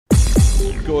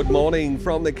Good morning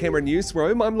from the Canberra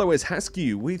newsroom. I'm Lewis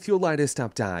Haskew with your latest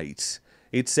update.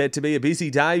 It's set to be a busy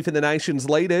day for the nation's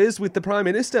leaders, with the Prime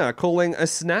Minister calling a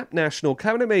snap national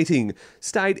cabinet meeting.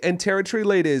 State and territory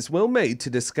leaders will meet to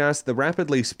discuss the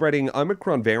rapidly spreading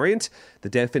Omicron variant. The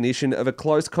definition of a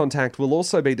close contact will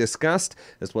also be discussed,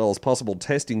 as well as possible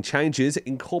testing changes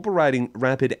incorporating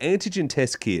rapid antigen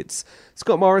test kits.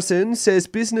 Scott Morrison says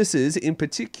businesses in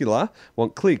particular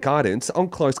want clear guidance on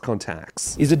close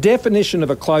contacts. Is a definition of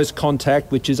a close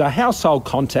contact which is a household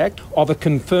contact of a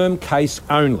confirmed case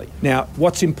only. Now,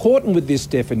 what's important with this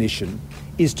definition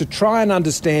is to try and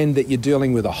understand that you're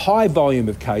dealing with a high volume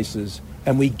of cases,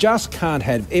 and we just can't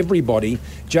have everybody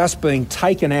just being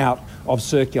taken out of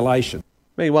circulation.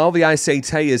 Meanwhile, the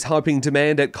ACT is hoping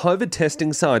demand at COVID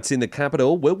testing sites in the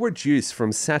capital will reduce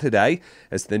from Saturday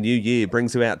as the new year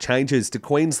brings about changes to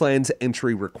Queensland's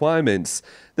entry requirements.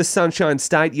 The Sunshine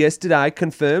State yesterday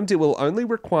confirmed it will only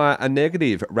require a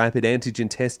negative rapid antigen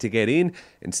test to get in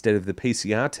instead of the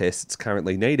PCR tests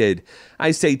currently needed.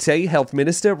 ACT Health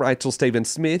Minister Rachel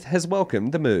Stephen-Smith has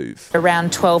welcomed the move.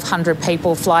 Around 1,200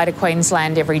 people fly to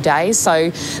Queensland every day, so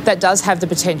that does have the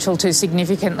potential to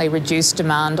significantly reduce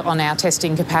demand on our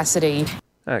testing capacity.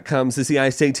 That comes as the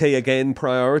ACT again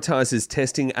prioritises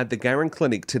testing at the Garran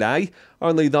Clinic today.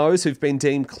 Only those who've been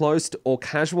deemed close or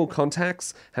casual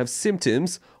contacts, have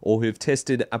symptoms, or who've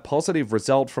tested a positive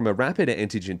result from a rapid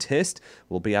antigen test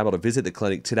will be able to visit the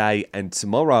clinic today and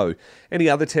tomorrow. Any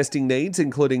other testing needs,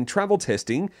 including travel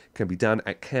testing, can be done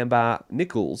at Canberra,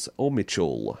 Nichols or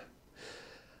Mitchell.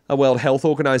 A World Health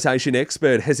Organisation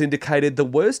expert has indicated the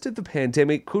worst of the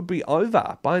pandemic could be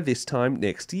over by this time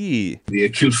next year. The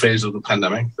acute phase of the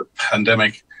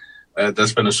pandemic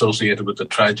that's been associated with the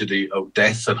tragedy of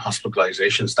deaths and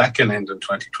hospitalizations, that can end in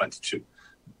 2022.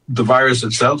 The virus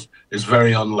itself is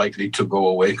very unlikely to go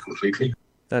away completely.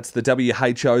 That's the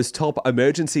WHO's top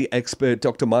emergency expert,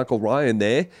 Dr. Michael Ryan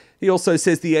there. He also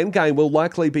says the endgame will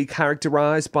likely be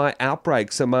characterised by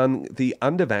outbreaks among the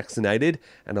under-vaccinated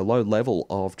and a low level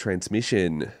of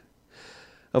transmission.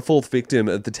 A fourth victim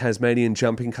of the Tasmanian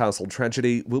jumping castle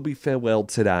tragedy will be farewelled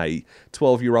today.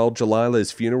 12-year-old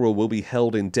Jalila's funeral will be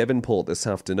held in Devonport this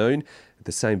afternoon, at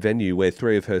the same venue where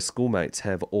 3 of her schoolmates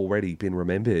have already been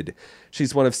remembered.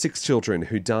 She's one of 6 children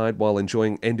who died while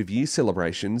enjoying end-of-year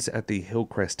celebrations at the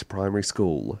Hillcrest Primary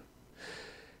School.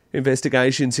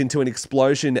 Investigations into an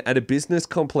explosion at a business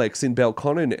complex in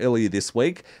Belconnen earlier this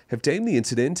week have deemed the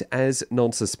incident as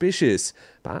non-suspicious,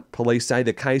 but police say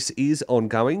the case is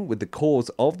ongoing, with the cause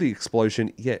of the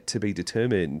explosion yet to be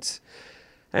determined.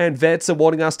 And vets are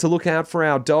warning us to look out for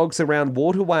our dogs around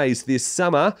waterways this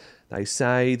summer. They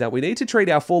say that we need to treat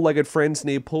our four-legged friends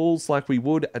near pools like we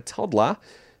would a toddler.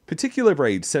 Particular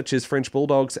breeds such as French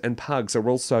Bulldogs and Pugs are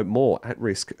also more at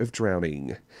risk of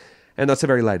drowning. And that's the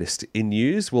very latest in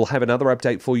news. We'll have another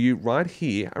update for you right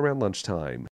here around lunchtime.